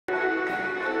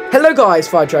Hello guys,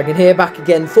 Fire Dragon here, back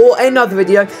again for another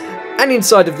video. And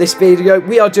inside of this video,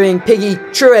 we are doing Piggy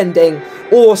True Ending,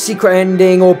 or Secret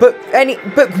Ending, or book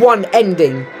 1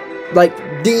 ending. Like,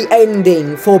 the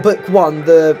ending for book 1,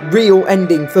 the real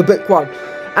ending for book 1.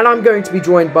 And I'm going to be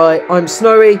joined by, I'm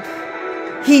Snowy.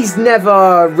 He's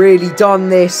never really done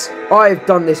this. I've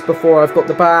done this before, I've got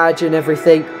the badge and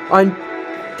everything. I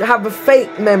have a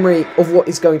fake memory of what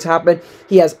is going to happen.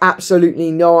 He has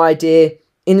absolutely no idea.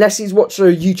 Unless he's watched a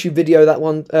YouTube video that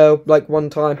one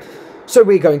time. So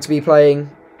we're going to be playing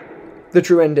the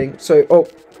True Ending. So, oh,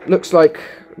 looks like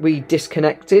we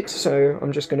disconnected. So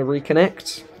I'm just going to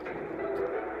reconnect.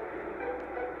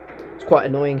 It's quite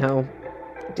annoying how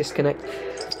disconnect.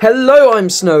 Hello, I'm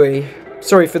Snowy.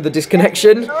 Sorry for the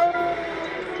disconnection.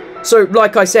 So,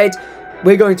 like I said,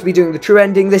 we're going to be doing the True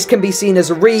Ending. This can be seen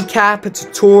as a recap, a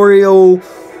tutorial.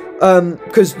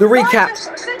 Because the recap...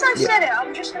 Since I said it,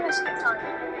 I'm just going to skip time.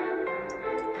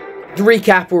 The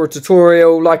recap or a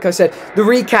tutorial, like I said, the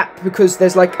recap because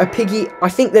there's like a Piggy, I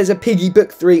think there's a Piggy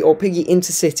Book 3 or Piggy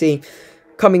Intercity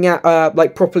coming out,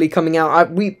 like properly coming out.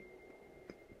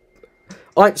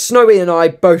 Snowy and I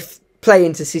both play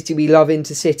Intercity, we love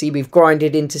Intercity, we've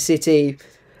grinded Intercity.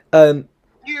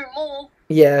 You more.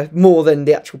 Yeah, more than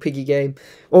the actual Piggy game.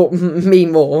 Or me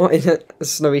more, as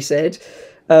Snowy said.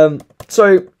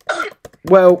 So,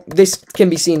 well, this can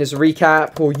be seen as a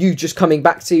recap or you just coming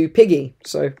back to Piggy,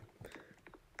 so...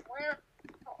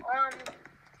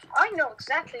 I know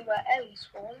exactly where Ellie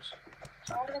spawns,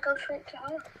 so I'm going to go straight to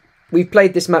her. We've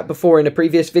played this map before in a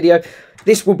previous video.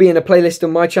 This will be in a playlist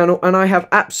on my channel, and I have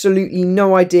absolutely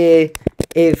no idea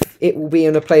if it will be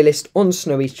in a playlist on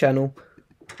Snowy's channel.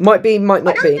 Might be, might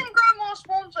not be. I don't think Grandma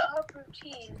spawns at her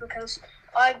routine, because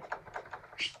I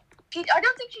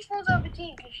don't think she spawns at her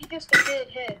routine, because she just appeared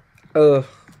here. Ugh.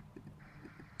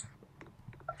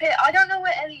 I don't know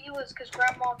where Ellie was because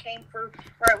Grandma came through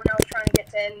right when I was trying to get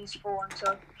to Ellie's spawn,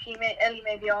 so Ellie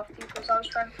may be after you because I was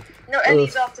trying. No,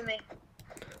 Ellie's after me.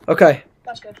 Okay.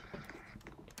 That's good.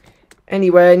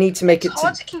 Anyway, I need to make it's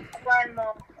hard to keep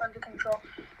Grandma under control.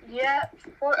 Yeah,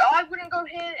 or I wouldn't go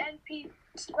here and beat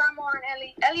Grandma and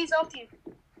Ellie. Ellie's after you.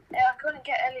 I couldn't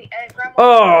get Ellie. Grandma.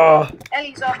 Oh.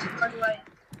 Ellie's after you, by the way.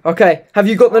 Okay. Have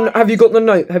you got the note? Have you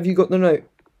got the note?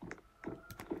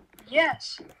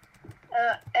 Yes.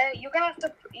 You're gonna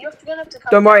have to come.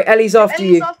 Don't worry, Ellie's after you.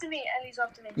 Ellie's after me. Ellie's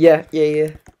after me. Yeah.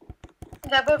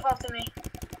 They're both after me.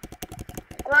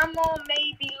 Grandma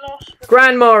may be lost.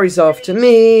 Grandma is after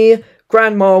me.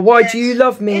 Grandma, why do you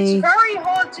love me? It's very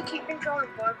hard to keep control of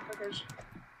both because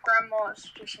Grandma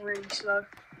is just really slow.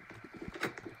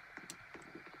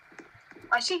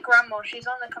 I see Grandma. She's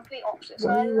on the complete opposite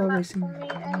side of the map from me,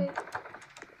 Ellie.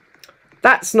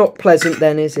 That's not pleasant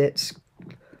then, is it?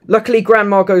 Luckily,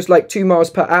 Grandma goes like 2 miles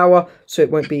per hour, so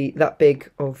it won't be that big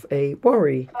of a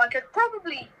worry. I could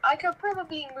probably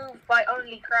move by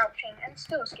only crouching and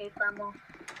still escape Grandma.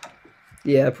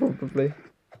 Yeah, probably.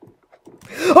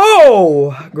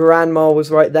 Oh! Grandma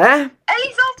was right there.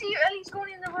 Ellie's after you. Ellie's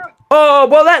going in the room. Oh,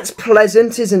 well, that's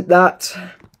pleasant, isn't that?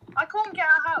 I can't get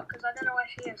her out because I don't know where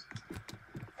she is.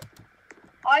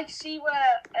 I see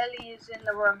where Ellie is in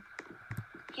the room.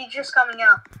 She's just coming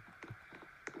out.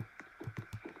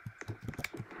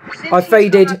 I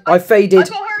faded. I got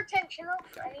her attention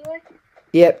off anyway.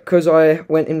 Yep, because I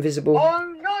went invisible.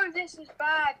 Oh no, this is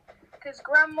bad. Because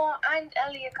Grandma and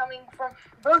Ellie are coming from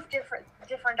both different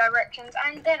directions,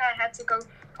 and then I had to go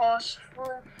pass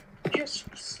through, just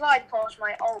slide past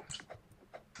my ult.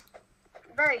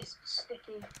 Very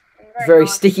sticky. And very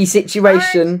sticky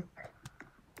situation.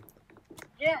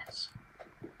 Yes.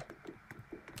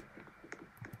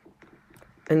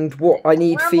 And what I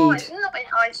need Grandma feed. is not in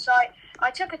eyesight. I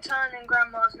took a turn and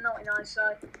Grandma's not in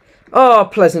eyesight. Oh,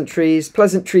 pleasantries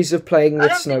of playing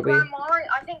with Snowy.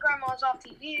 I think Grandma's after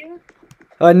you.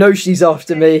 I know she's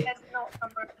after me.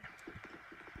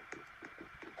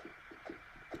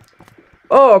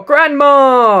 Oh,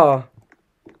 Grandma!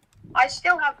 I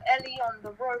still have Ellie on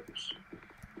the ropes.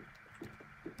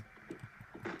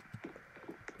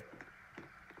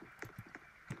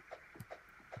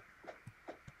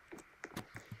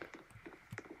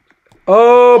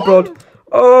 Oh, blood.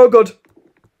 Oh, God.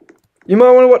 You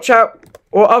might want to watch out,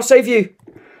 or I'll save you.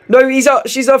 No,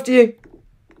 she's after you.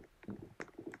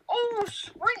 Oh,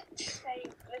 sprint.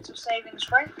 Little saving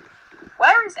sprint.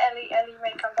 Where is Ellie? Ellie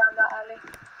may come down that alley.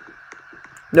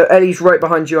 No, Ellie's right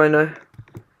behind you, I know.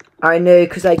 I know,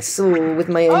 because I saw with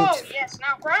my own... Oh, yes,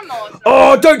 now Grandma's...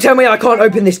 Oh, don't tell me I can't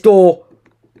open this door.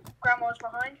 Grandma's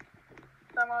behind.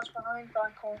 Grandma's behind, but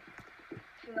I can't.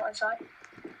 She's not inside.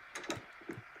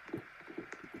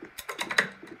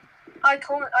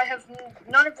 I have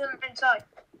none of them inside.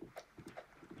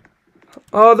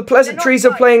 Oh, the pleasantries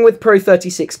of playing with Pro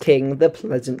 36 King. The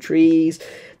pleasantries.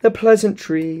 The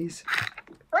pleasantries.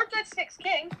 Pro 36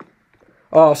 King?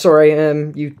 Oh, sorry.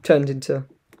 You turned into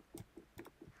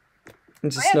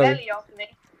snow. I have Ellie after me.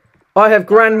 I have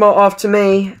Grandma after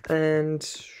me, and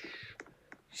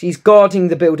she's guarding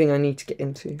the building I need to get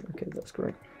into. Okay, that's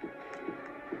great.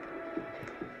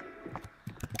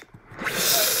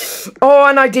 Oh,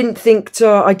 and I didn't think.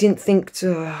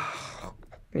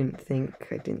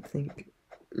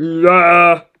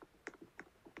 Yeah.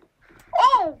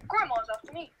 Oh, Grandma's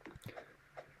after me.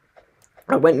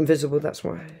 I went invisible, that's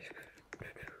why.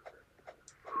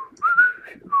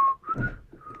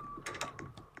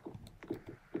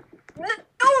 No,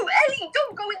 Ellie,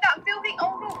 don't go in that building.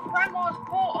 Oh no, Grandma's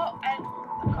brought up, and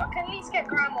I can at least get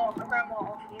Grandma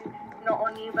off you, not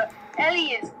on you, but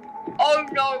Ellie is. Oh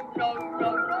no,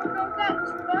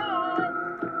 that's bad.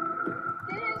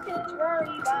 This is a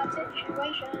very bad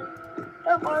situation.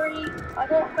 Don't worry, I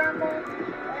got Grandma,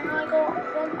 and I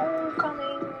got them all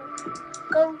coming.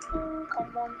 Go through,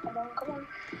 come on.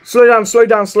 Slow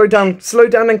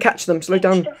down and catch them. Slow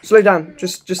down.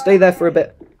 Just stay there for a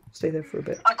bit. I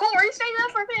can't really stay there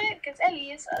for a bit, because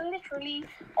Ellie is literally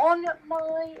on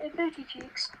my booty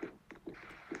cheeks.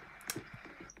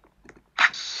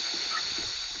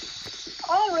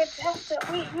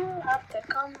 You have to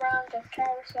come round the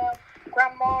carousel.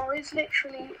 Grandma is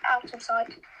literally out of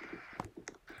sight.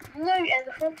 No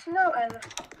elephants.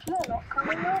 You're not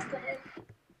coming after him.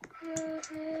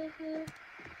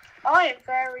 I am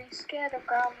very scared of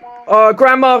Grandma.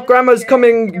 Grandma's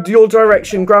coming your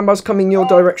direction.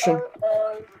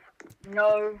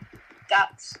 No,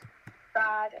 that's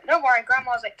bad. Don't worry,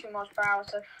 Grandma's like 2 miles per hour.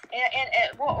 So,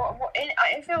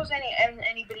 if it was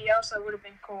anybody else, I would have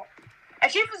been caught.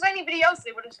 Actually, if it was anybody else,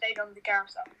 they would have stayed on the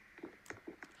carousel.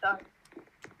 So,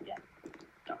 yeah.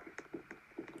 Sorry.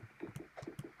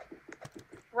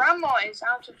 Grandma is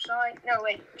out of sight. No,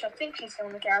 wait. I think she's still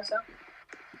on the carousel.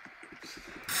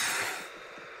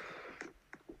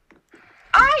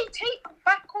 I take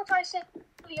back what I said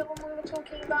earlier when we were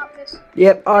talking about this.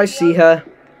 Yep, I see her.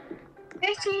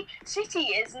 City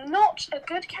is not a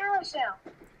good carousel.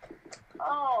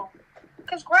 Oh,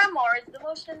 because Grandma is the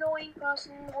most annoying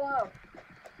person in the world.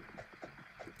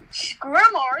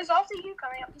 Grandma is after you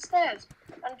coming up the stairs,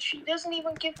 and she doesn't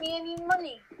even give me any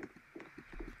money.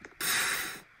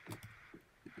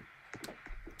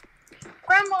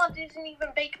 Grandma doesn't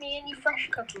even bake me any fresh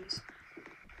cookies.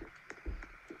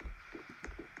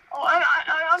 Oh,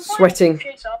 I'm sweating.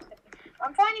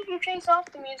 I'm fine if you chase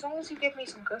after me as long as you give me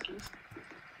some cookies.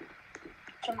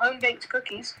 Some home-baked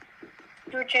cookies.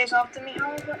 You would chase after me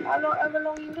however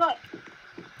long you like.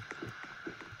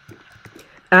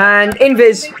 And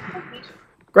invis.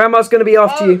 Grandma's going to be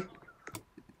after you.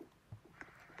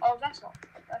 Oh, that's not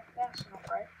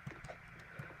great.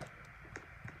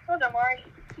 Oh, don't worry.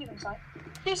 Keep inside.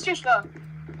 He's too slow.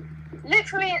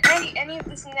 Literally in any of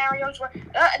the scenarios where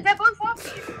they're both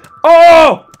after you.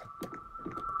 Oh!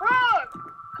 Bro,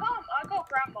 come! I got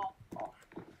Grandma off.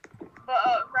 But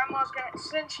Grandma's gonna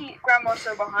Grandma's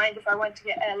so behind. If I went to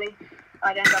get Ellie,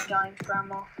 I'd end up dying to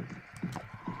Grandma.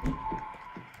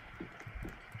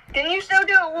 Can you still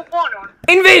do it with one on?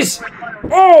 Invis!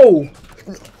 Oh!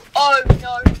 Oh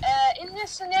no! In this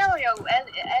scenario,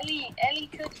 Ellie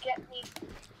could get me.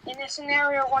 In this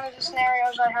scenario, one of the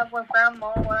scenarios I have with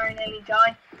Grandma where I nearly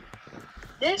die.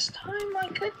 This time I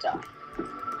could die.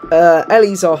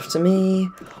 Ellie's after me.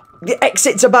 The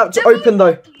exit's about to open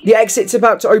though. The exit's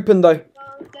about to open though. No,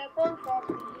 they're both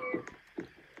after you.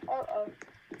 Uh-oh.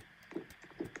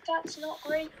 That's not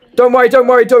great for you. Don't worry. Don't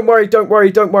worry. Don't worry.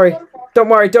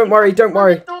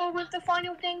 The door with the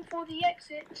final thing for the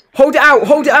exit. Hold it out.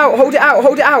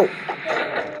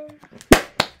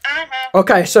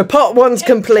 Okay, so part 1's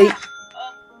complete.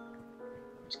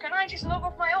 Can I just log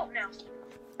off my ult now?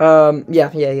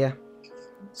 Yeah.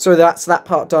 So that's that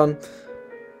part done.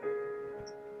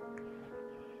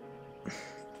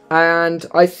 And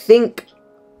I think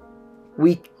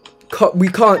we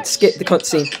can't skip the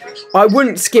cutscene. I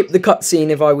wouldn't skip the cutscene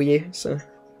if I were you, so.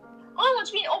 I want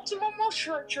to be an optimal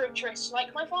moisturist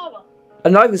like my father.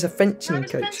 And I was a fencing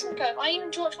coach. I even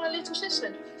taught my little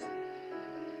sister.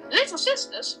 Little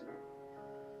sisters?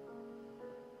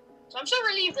 So I'm so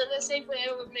relieved that they're safely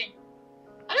here with me.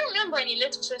 I don't remember any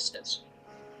little sisters.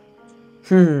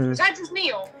 Is that just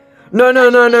me or? No.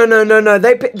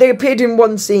 They appeared in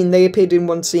one scene.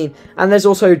 And there's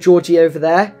also Georgie over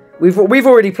there. We've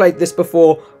already played this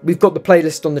before. We've got the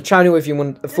playlist on the channel if you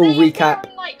want a full recap.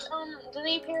 Do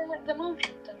they appear in like the movie?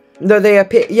 No, they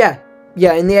appear. Yeah,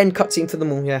 in the end cutscene for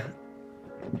them all. Yeah.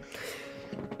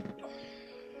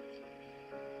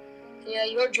 Yeah,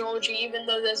 you got Georgie, even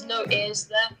though there's no ears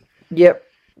there. Yep.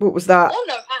 What was that? Or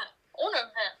no hat. Or no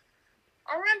hat.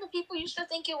 I remember people used to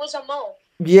think it was a mole.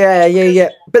 Yeah, yeah, yeah.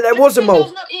 But there was a mole.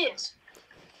 There was no ears.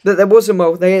 That there was a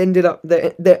mole. They ended up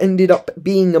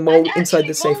being a mole And inside actually,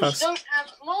 the safe house.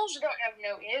 Moles don't have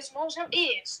no ears. Moles have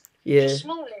ears. Yeah. Just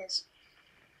small ears.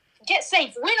 Get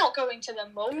safe. We're not going to the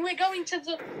mall. We're going to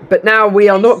the. But now we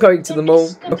are not going to the mall.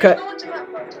 Okay.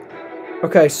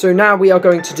 Okay. So now we are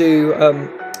going to do.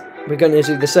 We're going to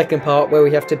do the second part where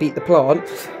we have to beat the plant,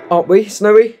 aren't we,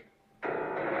 Snowy?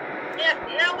 Yeah.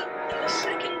 Now we're doing the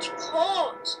second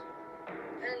part,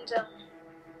 and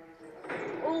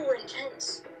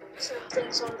intense.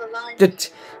 Something's on the line.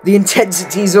 The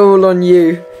intensity's all on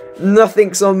you.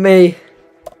 Nothing's on me.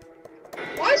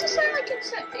 Why does it say I can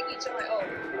set Piggy to my own?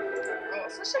 Oh,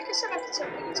 for a second I said I could set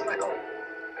Piggy to my own.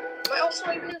 My ult's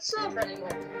not even in the server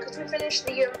anymore, because we finished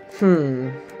the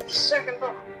second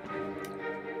part.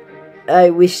 I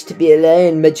wish to be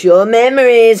alone, but your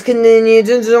memories continue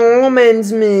to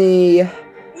torment me. Yeah,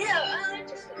 I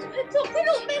thought we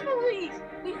don't memories.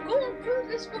 We've gone through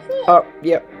this before. Oh,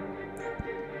 yep.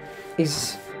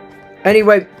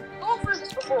 Anyway,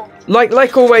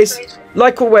 like always,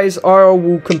 I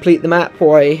will complete the map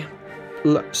while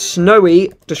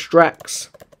Snowy distracts,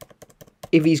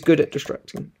 if he's good at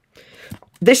distracting.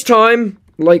 This time,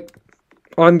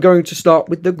 I'm going to start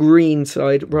with the green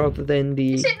side rather than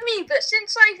the... Is it me? But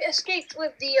since I escaped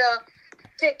with the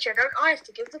picture, don't I have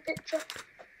to give the picture?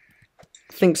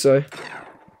 I think so.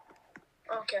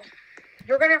 Okay.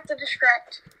 You're going to have to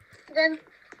distract. Then,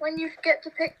 when you get to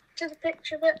the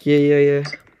picture bit... Yeah.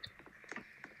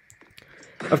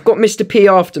 I've got Mr. P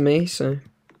after me, so...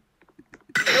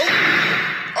 Nope.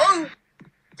 Oh!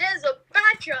 There's a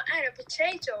badger and a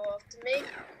potato after me.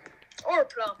 Or a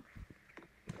plum.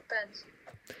 Depends.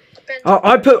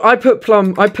 I put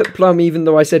plum even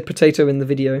though I said potato in the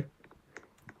video.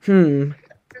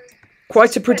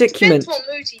 Quite a predicament. Depends what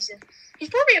mood he's in. He's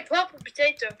probably a purple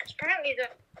potato, because apparently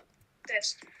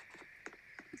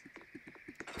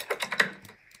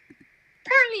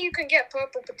apparently you can get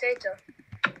purple potato.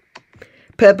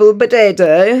 Purple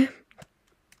potato?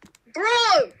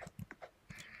 Bro!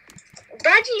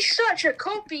 Badgie's such a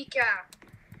copycat.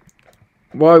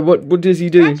 Why? What does he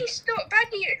do?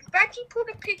 Badgie put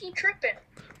a Piggy tripping.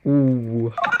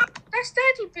 Ooh. That's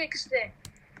Daddy Pig's thing.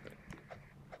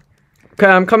 Okay,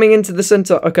 I'm coming into the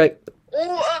center. Okay.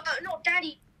 Or, not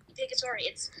Daddy Pig, sorry.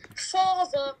 It's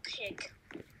Father Pig.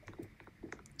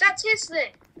 That's his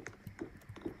thing.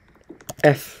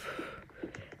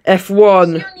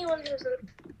 F1. He's the only one who's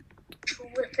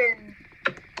tripping.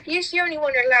 He's the only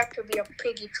one allowed to be a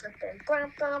Piggy tripping.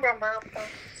 Come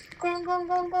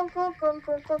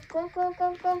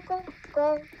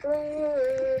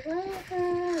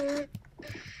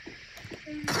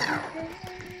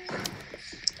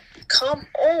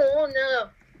on!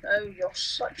 Oh, you're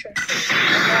such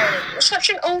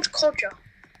an old codger.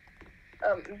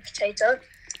 Potato.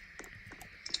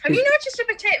 Have you noticed the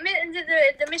potato?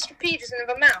 The Mr. P doesn't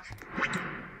have a mouth.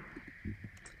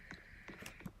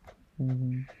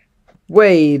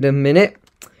 Wait a minute.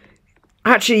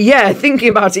 Actually, yeah, thinking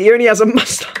about it, he only has a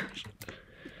mustache.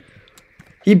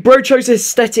 Bro chose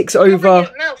aesthetics over...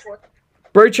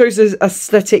 Bro chose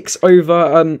aesthetics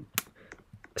over,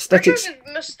 aesthetics... Bro chose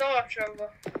his moustache over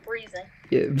breathing.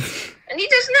 Yeah. And he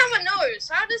doesn't have a nose.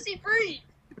 How does he breathe?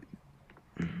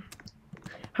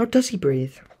 How does he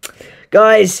breathe?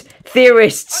 Guys,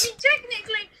 theorists. I mean,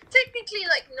 technically,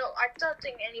 no, I don't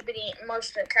think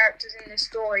most of the characters in this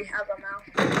story have a mouth.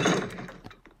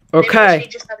 Okay. They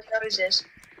just have noses.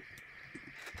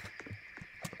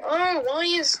 Oh, why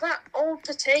is that old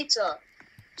potato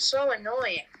so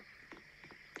annoying?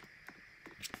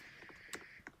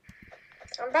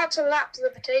 I'm about to lap the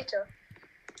potato.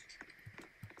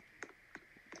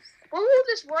 What will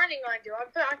this running I do? I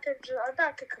bet I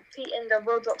could compete in the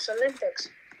Roblox Olympics.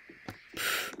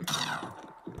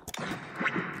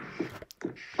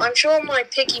 I'm sure my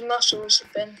piggy muscles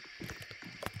have been...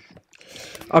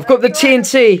 I've got the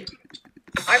TNT.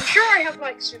 I'm sure I have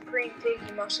supreme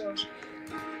piggy muscles.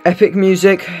 Epic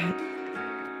music.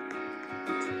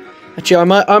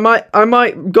 Actually, I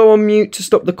might go on mute to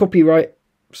stop the copyright.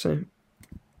 So.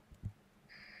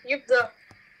 You've the.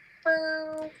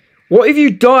 What if you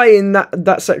die in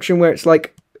that section where it's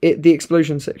the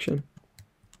explosion section?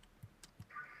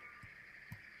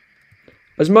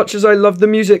 As much as I love the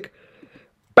music,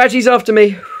 Badgie's after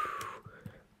me.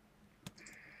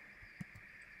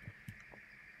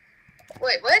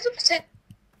 Wait, where's the potato?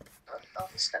 Oh,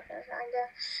 he's stuck in his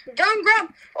hand. Don't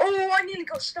grab! Oh, I nearly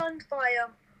got stunned by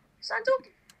sand dog.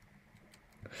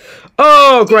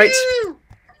 Oh, great!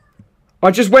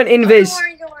 I just went invis.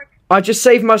 Don't worry. I just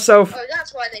saved myself. Oh,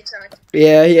 that's why they turned.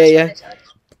 Yeah.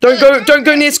 Don't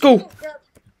go near school.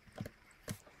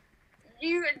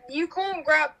 You can't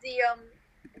grab the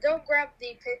Don't grab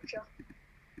the picture.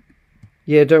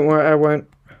 Yeah, don't worry, I won't.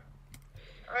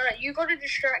 Alright, you gotta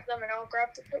distract them and I'll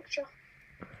grab the picture.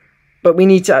 But we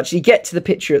need to actually get to the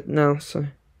picture now, so.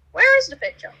 Where is the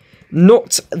picture?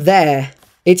 Not there.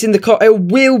 It's in the it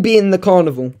will be in the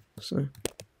carnival. So.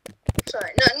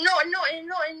 Sorry, not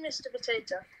in Mr.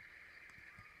 Potato.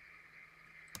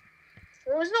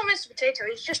 Well, it's not Mr. Potato.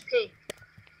 It's just Pig.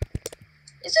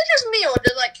 Is it just me, or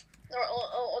do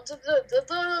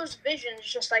those visions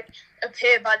just like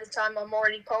appear by the time I'm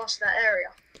already past that area?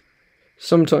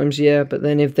 Sometimes, yeah, but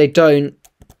then if they don't,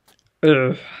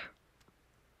 ugh.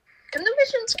 Can the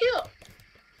visions kill?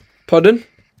 Pardon?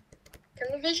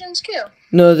 Can the visions kill?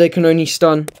 No, they can only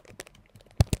stun.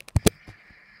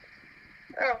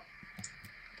 Oh,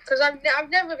 because I've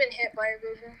never been hit by a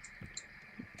vision.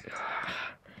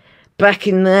 Back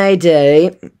in my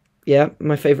day, yeah,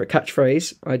 my favourite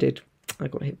catchphrase. I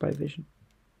got hit by a vision.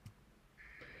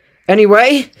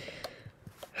 Anyway,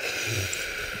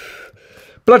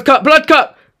 blood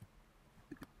cut.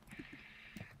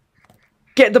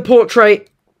 Get the portrait.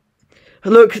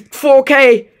 Look,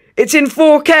 4K. It's in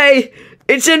 4K.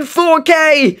 It's in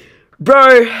 4K,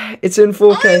 bro. It's in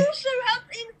 4K. I also have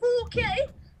in 4K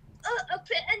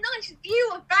a nice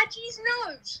view of Badgie's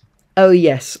nose. Oh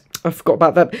yes, I forgot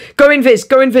about that. Go invis.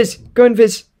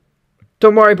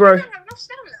 Don't worry, bro. I don't have enough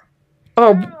stamina.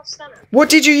 Oh, what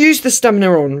did you use the stamina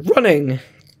on? Running.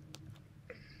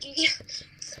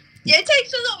 Yeah, it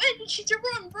takes a lot of energy to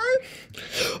run, bro.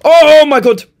 Oh my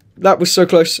god, that was so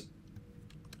close.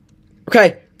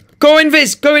 Okay, go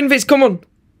invis, come on.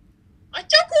 I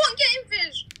don't want to get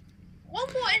invis.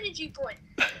 One more energy point.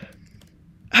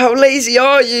 How lazy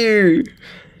are you?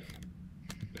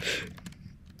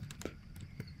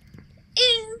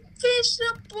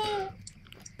 Invisible.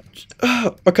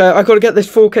 Okay, I gotta get this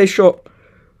 4K shot.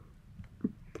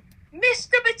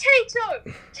 Mr.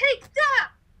 Potato, take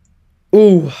that.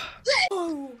 Ooh.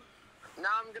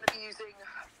 Now I'm going to be using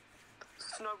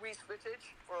Snowy's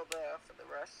footage for the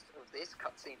rest of this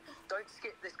cutscene. Don't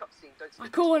skip this cutscene. Don't skip. I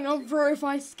couldn't have, bro. If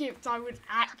I skipped, I would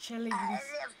actually. I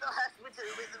left the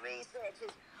hospital with the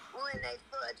researchers when they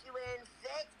thought you were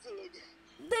infected.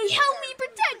 They helped me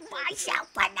protect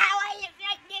myself, but now I look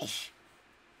like this.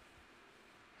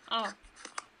 Oh,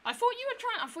 I thought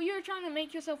you were trying to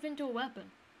make yourself into a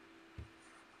weapon.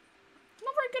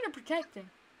 Not very good at protecting.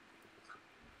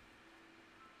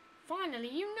 Finally,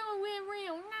 you know we're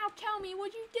real. Now tell me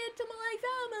what you did to my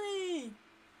family.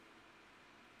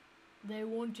 They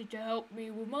wanted to help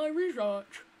me with my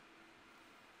research.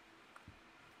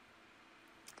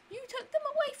 You took them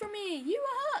away from me. You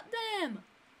hurt them.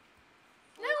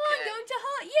 Now I'm going to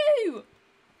hurt you.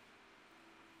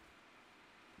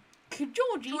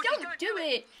 Georgie, don't do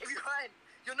it. If you can,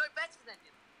 you're no better than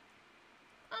him.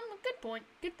 Good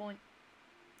point.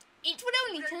 It would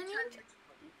only turn you into...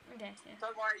 Okay, yeah.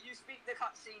 Don't worry, you speak the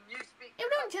cutscene, It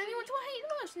would only turn you into a hate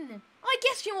person then. I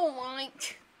guess you're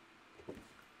right.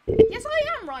 Yes,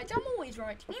 I am right. I'm always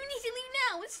right. You need to leave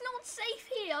now. It's not safe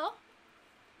here.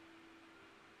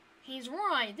 He's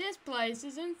right. This place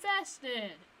is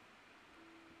infested.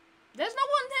 There's no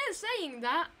one there saying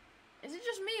that. Is it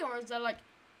just me, or is there, like,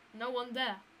 no one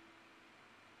there?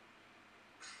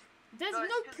 There's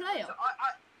no player.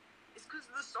 It's because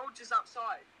of the soldiers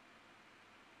outside.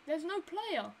 There's no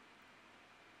player.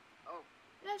 Oh.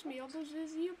 There's me. Others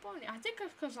is the opponent. I think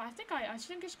it's because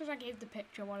I gave the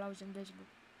picture while I was invisible.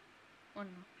 I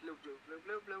don't know.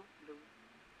 Blue.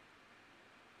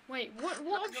 Wait, what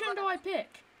option do I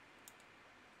pick?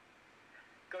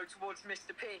 Go towards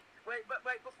Mr. P. Wait,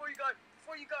 before you go.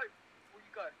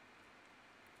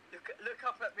 Look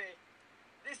up at me.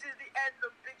 This is the end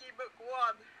of Piggy Book 1.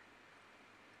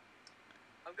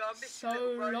 I'm gonna miss you,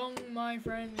 little bro. So long, my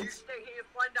friends. You stay here,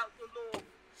 find out the law.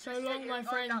 So long, my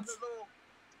friends.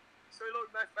 So long,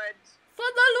 my friends. For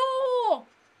the law!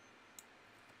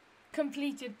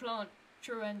 Completed plant.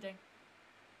 True ending.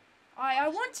 I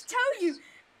want to tell you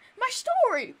my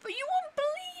story, but you won't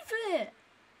believe it.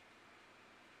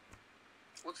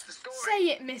 What's the story? Say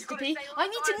it, Mr. P. I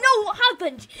need to know what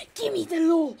happened. Give me the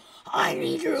law. I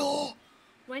need law.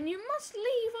 When you must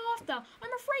leave after.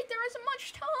 I'm afraid there isn't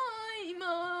much time.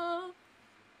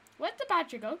 Where'd the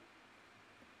badger go?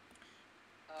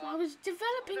 I was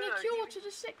developing a cure to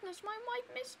the sickness my wife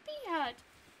Miss P had.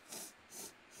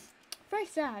 Very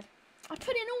sad. I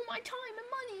put in all my time and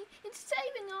money into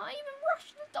saving her. I even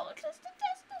rushed the doctors to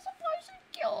test the supposed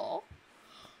cure.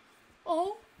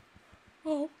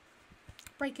 Oh.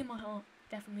 Breaking my heart.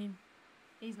 definitely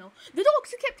he's not. The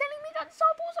dogs kept telling me that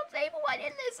samples on table. I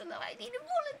didn't listen. I needed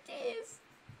volunteers.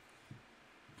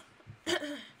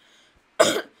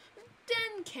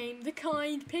 Then came the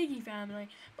kind Piggy family,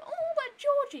 but all but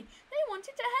Georgie. They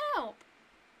wanted to help.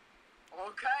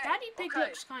 Okay. Daddy Pig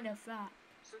okay. looks kind of fat.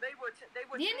 So they were.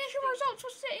 The initial results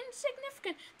were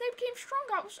insignificant. They became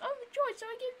stronger. I was overjoyed, so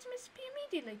I gave it to Mr. P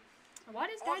immediately.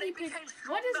 Why does Daddy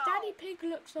Pig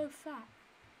look so fat?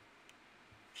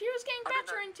 She was getting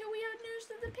better until we heard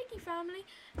news that the Piggy family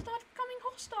started becoming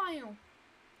hostile.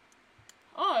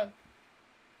 Oh.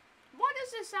 Why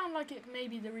does this sound like it may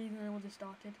be the reason all this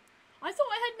started? I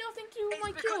thought it had nothing to do with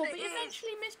my cure, but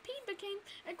eventually Miss P became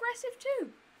aggressive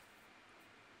too.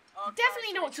 Okay,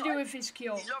 Definitely not to do with his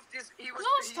cure.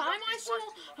 Last time I saw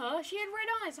her, she had red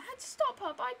eyes. I had to stop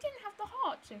her, but I didn't have the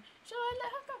heart to, so I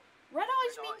let her go. Red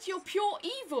eyes means you're pure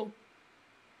evil.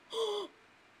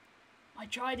 I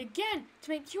tried again to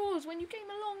make cures. When you came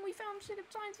along, we found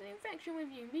signs of infection with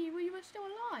you. We were still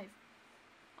alive.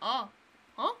 Oh.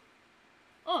 Huh?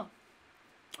 Oh.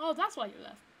 Oh, that's why you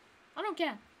left. I don't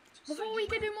care. Before we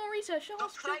could do more research, the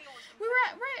hospital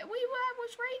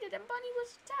was raided and Bunny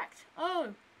was attacked.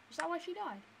 Oh, is that why she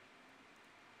died?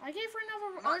 I gave her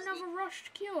another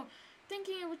rushed cure,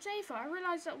 thinking it would save her. I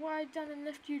realised that what I'd done and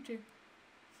left you two.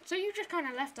 So you just kind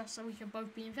of left us so we could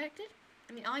both be infected?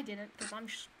 I mean, I didn't, because I'm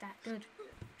just that good.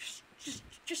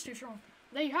 Just too strong.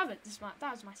 There you have it.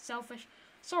 That was my selfish,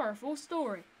 sorrowful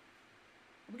story.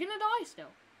 We're gonna die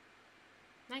still.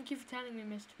 Thank you for telling me,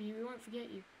 Mr. P. We won't forget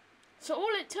you. So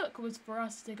all it took was for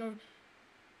us to go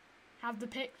have the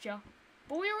picture.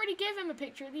 But we already gave him a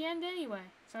picture at the end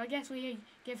anyway. So I guess we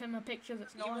give him a picture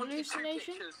that's not a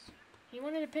hallucination. He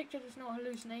wanted a picture that's not a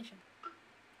hallucination.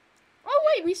 Oh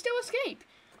wait, we still escape.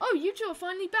 Oh, you two are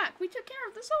finally back. We took care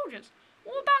of the soldiers.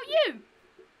 What about you?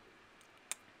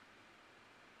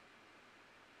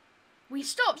 We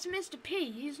stopped Mr.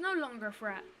 P. He's no longer a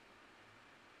threat.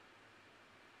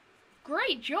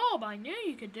 Great job. I knew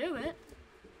you could do it.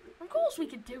 Of course we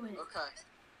could do it. Okay.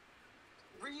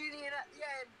 Reunion at the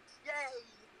end. Yay!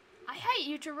 I hate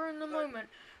you to ruin the moment.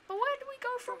 But where do we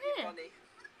go from here? Funny.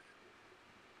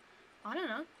 I don't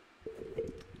know.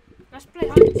 Let's play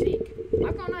hide and seek.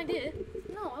 I've got an idea.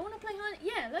 No, I want to play hide.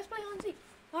 Yeah, let's play hide and seek.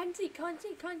 Hide and seek. Hide and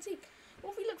seek. Hide and seek.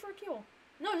 What if we look for a cure?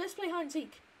 No, let's play hide and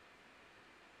seek.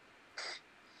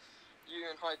 You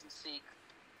and hide and seek.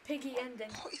 Piggy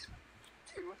ending.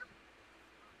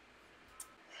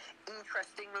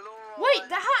 Interesting lore. Wait,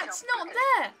 the hat's not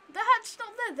there. The hat's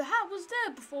not there. The hat was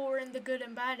there before in the good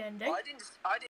and bad ending. I didn't